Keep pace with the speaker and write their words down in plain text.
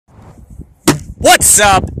What's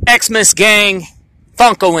up, Xmas gang?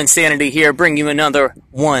 Funko Insanity here, bringing you another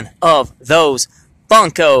one of those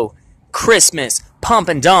Funko Christmas Pump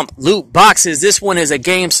and Dump loot boxes. This one is a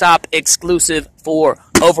GameStop exclusive for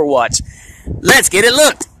Overwatch. Let's get it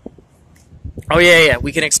looked. Oh yeah,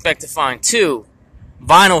 we can expect to find 2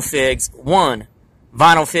 vinyl figs, 1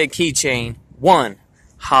 vinyl fig keychain, 1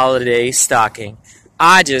 holiday stocking.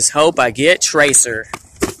 I just hope I get Tracer.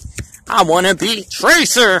 I want to be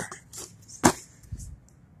Tracer.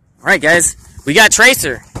 Alright guys, we got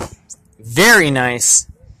Tracer. Very nice.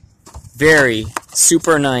 Very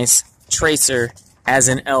super nice Tracer as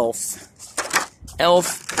an elf.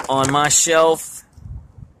 Elf on my shelf.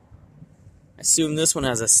 I assume this one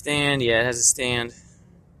has a stand. Yeah, it has a stand.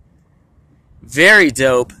 Very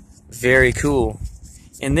dope. Very cool.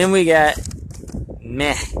 And then we got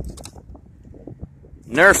Meh.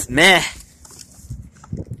 Nerf Meh.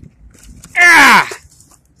 Ah!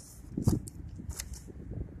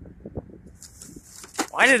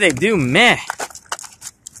 Why did they do Meh?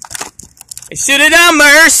 They should have done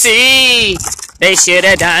Mercy. They should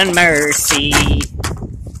have done Mercy.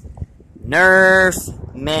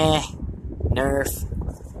 Nerf Meh. Nerf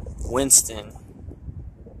Winston.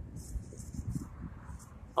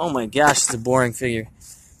 Oh my gosh, it's a boring figure.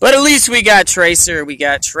 But at least we got Tracer. We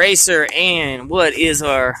got Tracer, and what is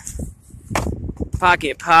our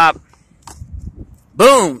pocket pop?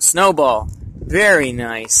 Boom! Snowball. Very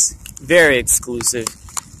nice. Very exclusive.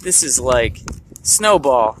 This is like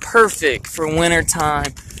Snowball. Perfect for winter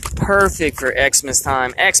time. Perfect for Xmas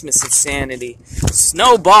time. Xmas insanity.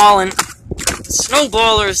 Snowballing.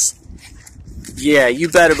 Snowballers. Yeah, you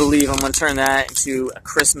better believe I'm going to turn that into a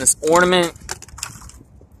Christmas ornament.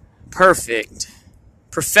 Perfect.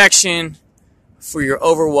 Perfection for your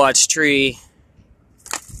Overwatch tree.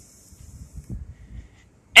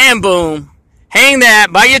 And boom. Hang that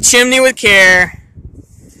by your chimney with care.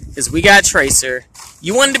 Because we got Tracer.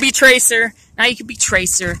 You wanted to be Tracer. Now you can be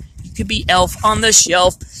Tracer. You could be Elf on the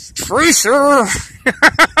shelf. Tracer!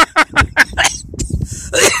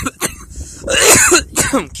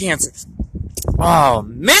 Cancer. Oh,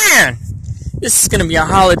 man! This is going to be a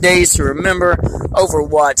holidays to remember.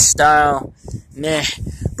 Overwatch style. Meh.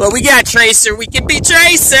 But we got Tracer. We can be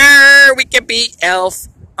Tracer! We can be Elf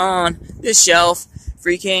on the shelf.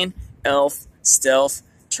 Freaking Elf. Stealth.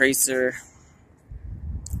 Tracer.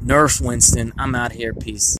 Nerf Winston. I'm out here. Peace.